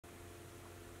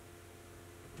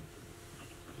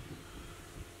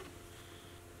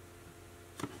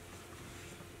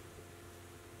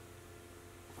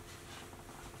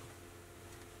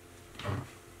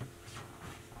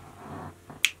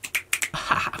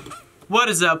What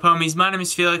is up, homies? My name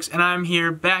is Felix and I'm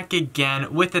here back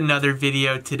again with another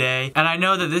video today. And I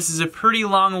know that this is a pretty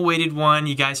long awaited one.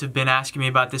 You guys have been asking me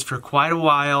about this for quite a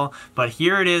while, but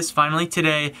here it is finally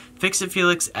today. Fix It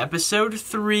Felix episode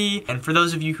 3. And for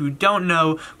those of you who don't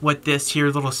know what this here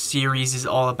little series is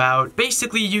all about,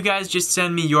 basically you guys just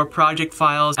send me your project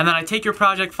files and then I take your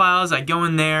project files, I go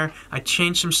in there, I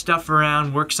change some stuff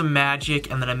around, work some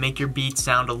magic, and then I make your beat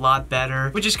sound a lot better,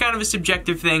 which is kind of a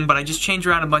subjective thing, but I just change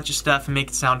around a bunch of stuff and make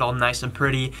it sound all nice and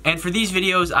pretty. And for these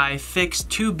videos, I fix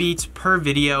 2 beats per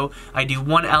video. I do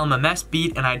 1 LMMS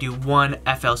beat and I do 1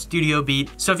 FL Studio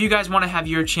beat. So if you guys want to have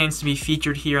your chance to be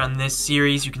featured here on this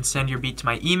series, you can send your beat to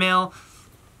my email.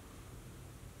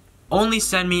 Only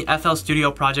send me FL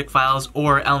Studio project files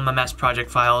or LMMS project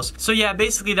files. So yeah,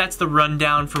 basically that's the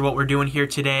rundown for what we're doing here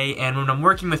today. And when I'm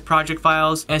working with project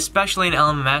files, especially in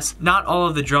LMMS, not all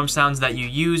of the drum sounds that you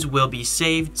use will be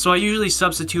saved. So I usually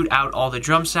substitute out all the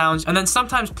drum sounds, and then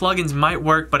sometimes plugins might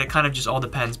work, but it kind of just all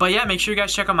depends. But yeah, make sure you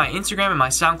guys check out my Instagram and my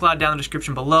SoundCloud down in the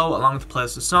description below, along with the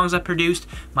playlist of songs I produced,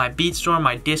 my beat store,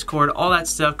 my Discord, all that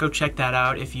stuff. Go check that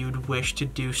out if you'd wish to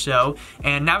do so.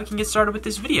 And now we can get started with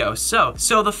this video. So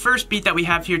the first beat that we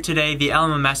have here today, the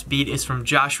LMMS beat, is from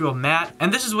Joshua Matt,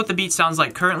 and this is what the beat sounds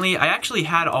like currently. I actually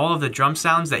had all of the drum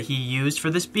sounds that he used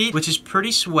for this beat, which is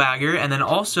pretty swagger, and then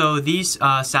also these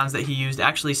sounds that he used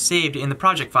actually saved in the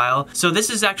project file. So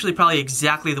this is actually probably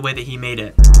exactly the way that he made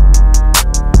it.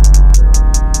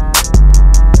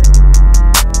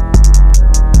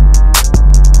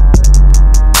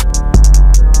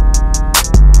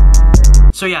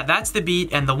 So yeah, that's the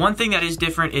beat, and the one thing that is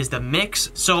different is the mix.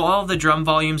 So all of the drum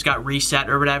volumes got reset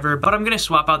or whatever, but I'm gonna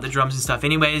swap out the drums and stuff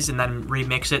anyways and then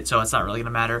remix it, so it's not really gonna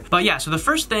matter. But yeah, so the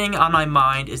first thing on my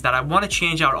mind is that I wanna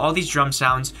change out all these drum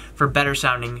sounds for better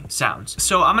sounding sounds.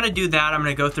 So I'm gonna do that. I'm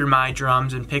gonna go through my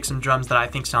drums and pick some drums that I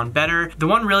think sound better. The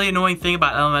one really annoying thing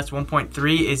about LMMS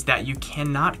 1.3 is that you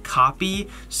cannot copy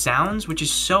sounds, which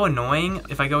is so annoying.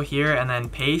 If I go here and then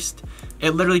paste,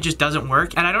 it literally just doesn't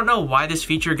work. And I don't know why this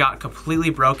feature got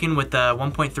completely broken with the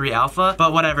 1.3 alpha,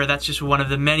 but whatever, that's just one of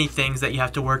the many things that you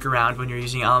have to work around when you're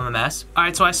using LMMS. All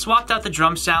right, so I swapped out the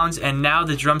drum sounds and now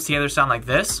the drums together sound like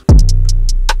this.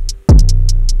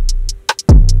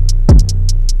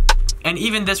 And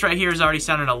even this right here is already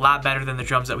sounding a lot better than the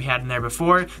drums that we had in there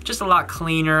before. Just a lot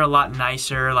cleaner, a lot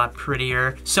nicer, a lot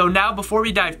prettier. So now before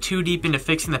we dive too deep into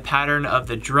fixing the pattern of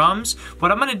the drums,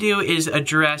 what I'm gonna do is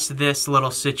address this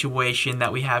little situation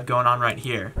that we have going on right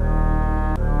here.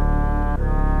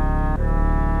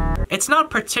 It's not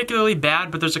particularly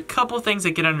bad, but there's a couple things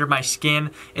that get under my skin.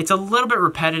 It's a little bit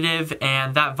repetitive,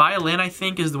 and that violin, I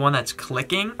think, is the one that's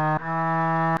clicking.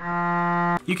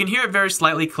 You can hear it very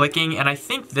slightly clicking, and I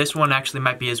think this one actually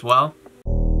might be as well.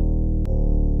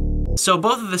 So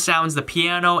both of the sounds, the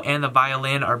piano and the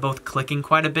violin, are both clicking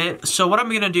quite a bit. So what I'm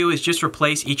gonna do is just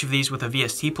replace each of these with a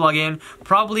VST plugin.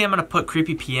 Probably I'm gonna put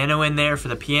Creepy Piano in there for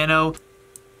the piano.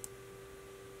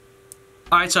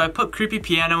 Alright, so I put Creepy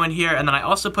Piano in here, and then I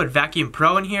also put Vacuum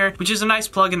Pro in here, which is a nice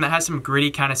plugin that has some gritty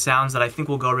kind of sounds that I think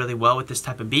will go really well with this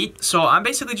type of beat. So I'm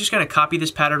basically just going to copy this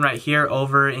pattern right here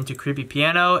over into Creepy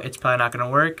Piano. It's probably not going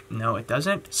to work. No, it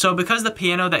doesn't. So because the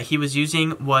piano that he was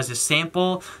using was a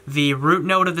sample, the root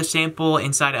note of the sample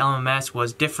inside LMMS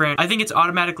was different. I think it's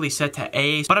automatically set to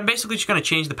A, but I'm basically just going to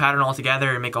change the pattern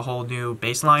altogether and make a whole new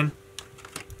bass line.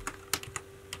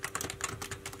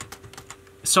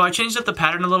 So I changed up the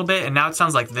pattern a little bit and now it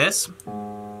sounds like this.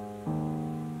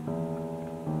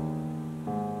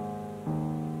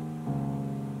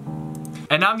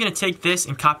 And now I'm gonna take this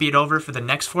and copy it over for the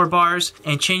next 4 bars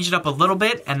and change it up a little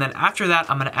bit, and then after that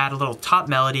I'm gonna add a little top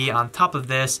melody on top of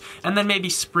this and then maybe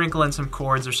sprinkle in some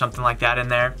chords or something like that in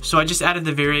there. So I just added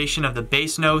the variation of the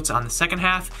bass notes on the second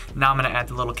half. Now I'm gonna add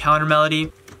the little counter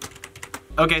melody.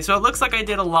 Okay, so it looks like I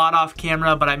did a lot off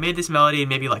camera, but I made this melody in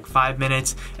maybe like 5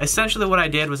 minutes. Essentially what I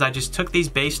did was I just took these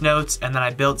bass notes and then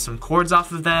I built some chords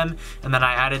off of them, and then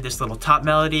I added this little top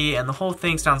melody, and the whole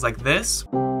thing sounds like this.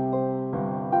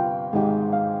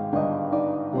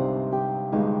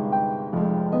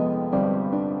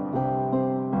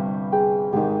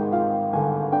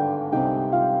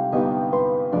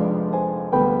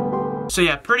 So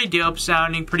yeah, pretty dope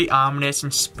sounding, pretty ominous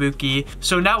and spooky.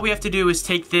 So now what we have to do is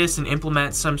take this and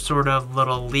implement some sort of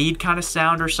little lead kind of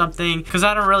sound or something, because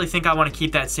I don't really think I want to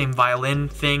keep that same violin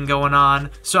thing going on.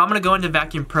 So I'm going to go into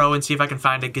Vacuum Pro and see if I can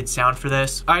find a good sound for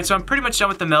this. Alright, so I'm pretty much done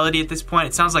with the melody at this point.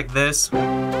 It sounds like this.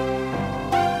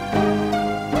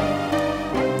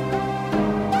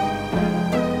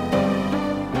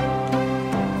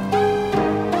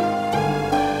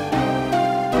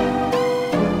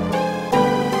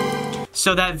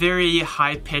 So that very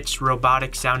high-pitched,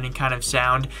 robotic sounding kind of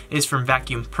sound is from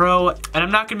Vacuum Pro, and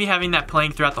I'm not going to be having that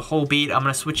playing throughout the whole beat. I'm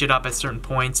going to switch it up at certain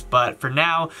points, but for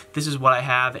now, this is what I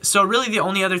have. So really the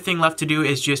only other thing left to do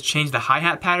is just change the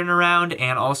hi-hat pattern around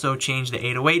and also change the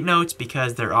 808 notes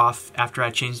because they're off after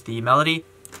I changed the melody.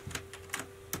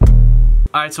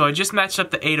 Alright, so I just matched up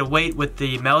the 808 with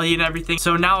the melody and everything.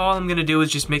 So now all I'm going to do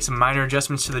is just make some minor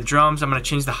adjustments to the drums. I'm going to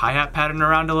change the hi-hat pattern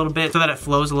around a little bit so that it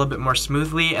flows a little bit more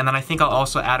smoothly. And then I think I'll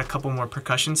also add a couple more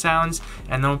percussion sounds.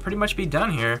 And then we'll pretty much be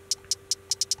done here.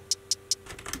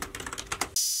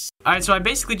 Alright, so I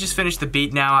basically just finished the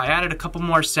beat now. I added a couple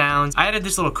more sounds. I added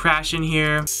this little crash in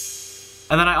here.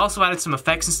 And then I also added some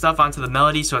effects and stuff onto the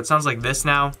melody so it sounds like this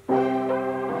now.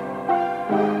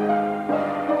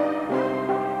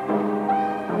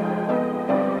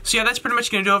 So yeah, that's pretty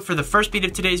much going to do it for the first beat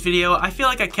of today's video. I feel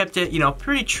like I kept it, you know,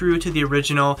 pretty true to the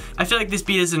original. I feel like this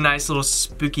beat is a nice little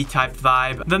spooky type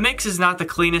vibe. The mix is not the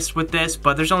cleanest with this,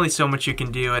 but there's only so much you can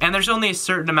do. And there's only a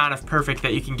certain amount of perfect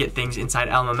that you can get things inside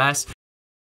LMMS.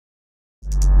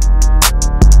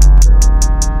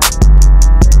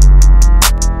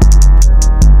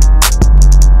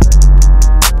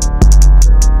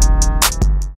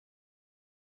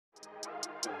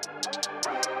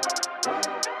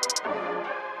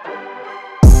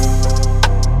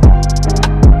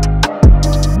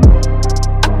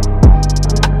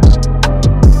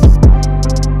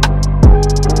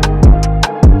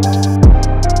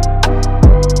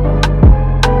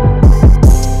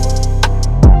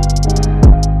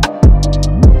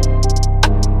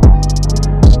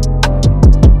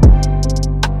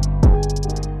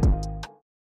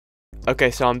 Okay,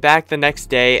 so I'm back the next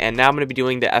day, and now I'm going to be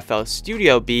doing the FL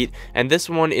Studio beat, and this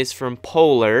one is from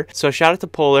Polar. So shout out to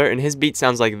Polar, and his beat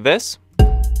sounds like this.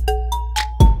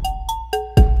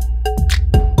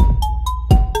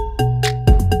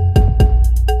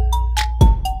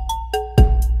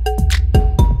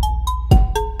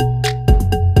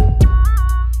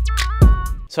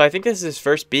 So I think this is his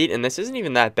first beat, and this isn't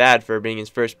even that bad for being his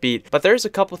first beat, but there's a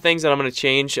couple things that I'm going to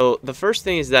change. So the first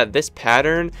thing is that this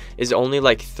pattern is only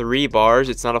like 3 bars,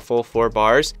 it's not a full 4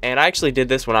 bars, and I actually did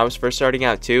this when I was first starting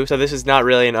out too, so this is not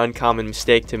really an uncommon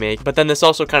mistake to make. But then this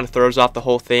also kind of throws off the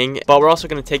whole thing, but we're also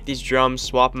going to take these drums,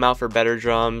 swap them out for better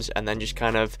drums, and then just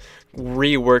kind of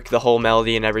rework the whole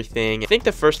melody and everything. I think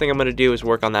the first thing I'm going to do is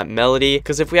work on that melody,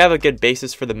 because if we have a good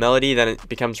basis for the melody, then it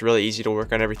becomes really easy to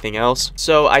work on everything else.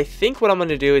 So I think what I'm going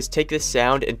to do is take this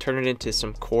sound and turn it into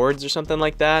some chords or something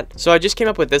like that. So I just came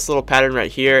up with this little pattern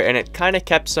right here, and it kind of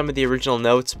kept some of the original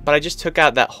notes, but I just took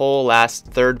out that whole last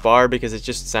third bar because it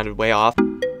just sounded way off.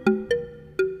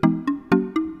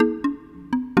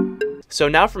 So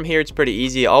now from here it's pretty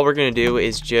easy. All we're going to do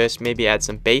is just maybe add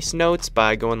some bass notes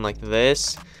by going like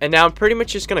this. And now I'm pretty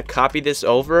much just going to copy this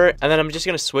over, and then I'm just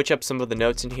going to switch up some of the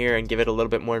notes in here and give it a little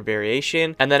bit more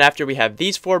variation. And then after we have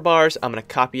these 4 bars, I'm going to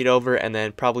copy it over and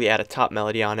then probably add a top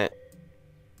melody on it.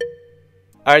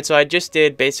 Alright, so I just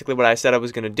did basically what I said I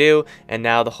was going to do, and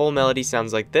now the whole melody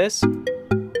sounds like this.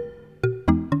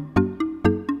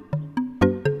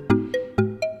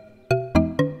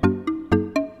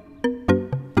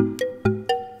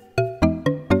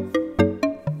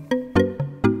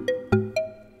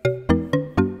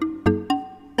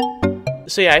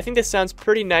 So yeah, I think this sounds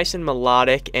pretty nice and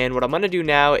melodic, and what I'm going to do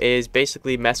now is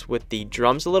basically mess with the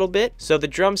drums a little bit. So the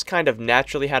drums kind of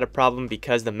naturally had a problem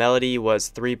because the melody was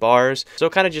 3 bars, so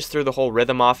it kind of just threw the whole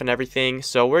rhythm off and everything.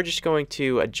 So we're just going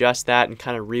to adjust that and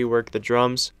kind of rework the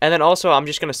drums. And then also I'm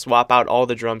just going to swap out all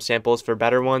the drum samples for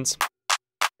better ones.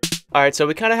 Alright, so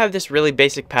we kind of have this really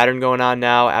basic pattern going on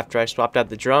now after I swapped out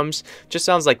the drums. Just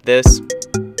sounds like this.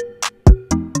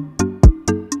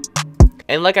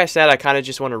 And like I said, I kind of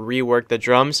just want to rework the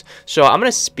drums. So I'm going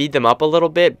to speed them up a little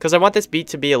bit because I want this beat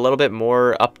to be a little bit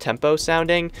more up-tempo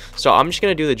sounding. So I'm just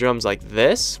going to do the drums like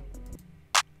this.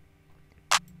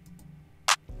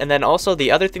 And then also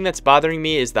the other thing that's bothering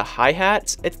me is the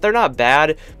hi-hats. They're not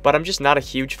bad, but I'm just not a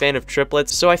huge fan of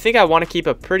triplets. So I think I want to keep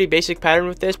a pretty basic pattern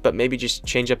with this, but maybe just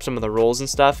change up some of the rolls and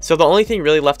stuff. So the only thing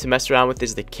really left to mess around with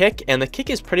is the kick, and the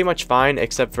kick is pretty much fine,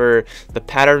 except for the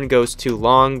pattern goes too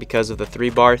long because of the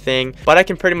 3-bar thing. But I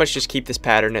can pretty much just keep this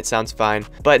pattern, it sounds fine.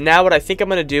 But now what I think I'm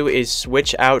going to do is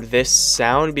switch out this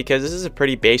sound, because this is a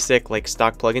pretty basic like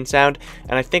stock plugin sound,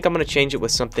 and I think I'm going to change it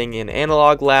with something in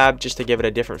Analog Lab just to give it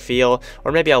a different feel,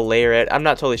 or maybe I'll layer it. I'm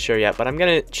not totally sure yet, but I'm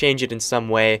going to change it in some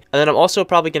way. And then I'm also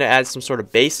probably going to add some sort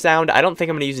of bass sound. I don't think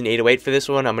I'm going to use an 808 for this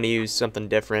one. I'm going to use something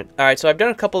different. Alright, so I've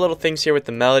done a couple little things here with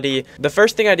the melody. The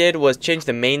first thing I did was change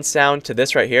the main sound to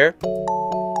this right here.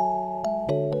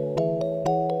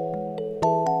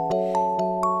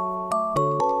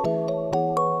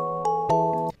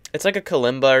 It It's like a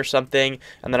kalimba or something.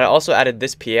 And then I also added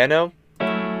this piano.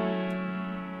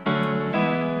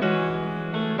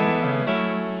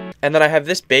 And then I have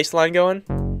this bass line going.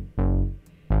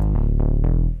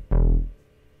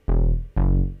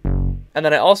 And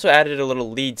then I also added a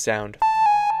little lead sound.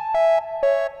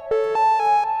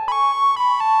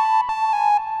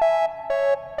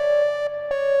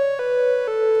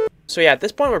 So yeah, at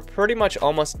this point we're pretty much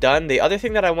almost done. The other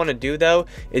thing that I want to do though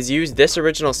is use this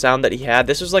original sound that he had.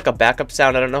 This was like a backup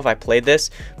sound. I don't know if I played this,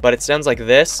 but it sounds like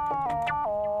this.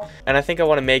 And I think I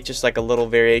want to make just like a little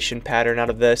variation pattern out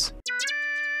of this.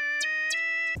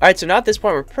 Alright, so now at this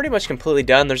point we're pretty much completely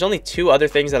done. There's only two other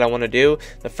things that I want to do.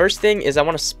 The first thing is I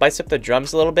want to spice up the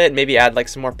drums a little bit, maybe add like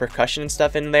some more percussion and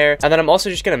stuff in there. And then I'm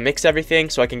also just going to mix everything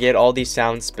so I can get all these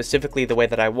sounds specifically the way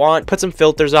that I want. Put some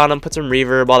filters on them, put some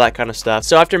reverb, all that kind of stuff.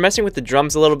 So after messing with the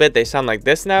drums a little bit, they sound like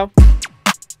this now.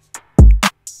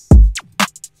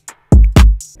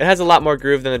 It has a lot more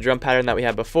groove than the drum pattern that we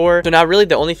had before. So now really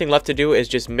the only thing left to do is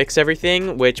just mix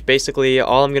everything, which basically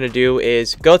all I'm going to do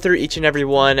is go through each and every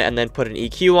one and then put an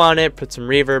EQ on it, put some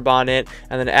reverb on it,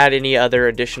 and then add any other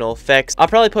additional effects. I'll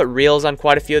probably put reels on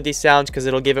quite a few of these sounds because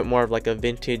it'll give it more of like a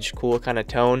vintage cool kind of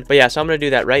tone. But yeah, so I'm going to do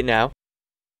that right now.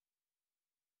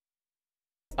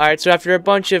 Alright, so after a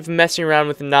bunch of messing around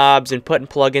with the knobs and putting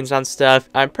plugins on stuff,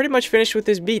 I'm pretty much finished with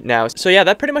this beat now. So yeah,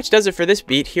 that pretty much does it for this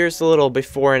beat. Here's a little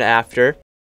before and after.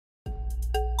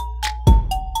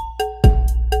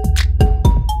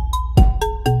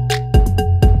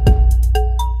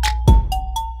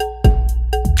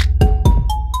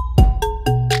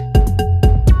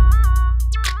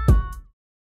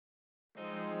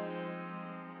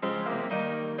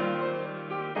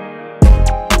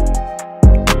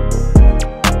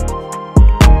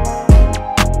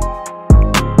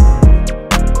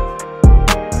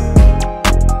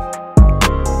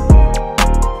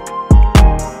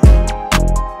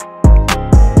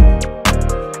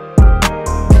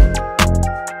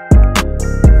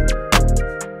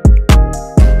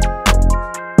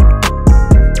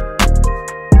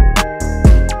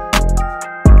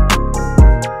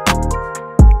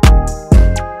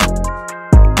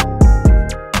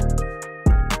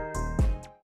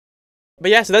 But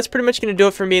yeah, so that's pretty much going to do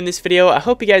it for me in this video. I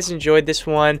hope you guys enjoyed this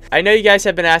one. I know you guys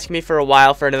have been asking me for a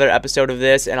while for another episode of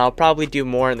this, and I'll probably do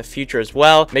more in the future as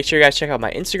well. Make sure you guys check out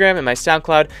my Instagram and my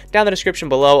SoundCloud down in the description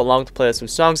below, along with the playlist of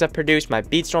songs I've produced, my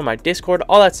Beatstorm, my Discord,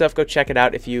 all that stuff. Go check it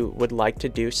out if you would like to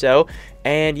do so.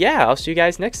 And yeah, I'll see you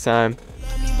guys next time.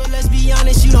 But let's be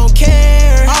honest, you don't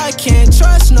care. I can't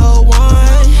trust no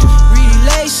one.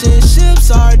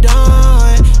 Relationships are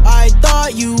done. I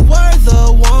thought you were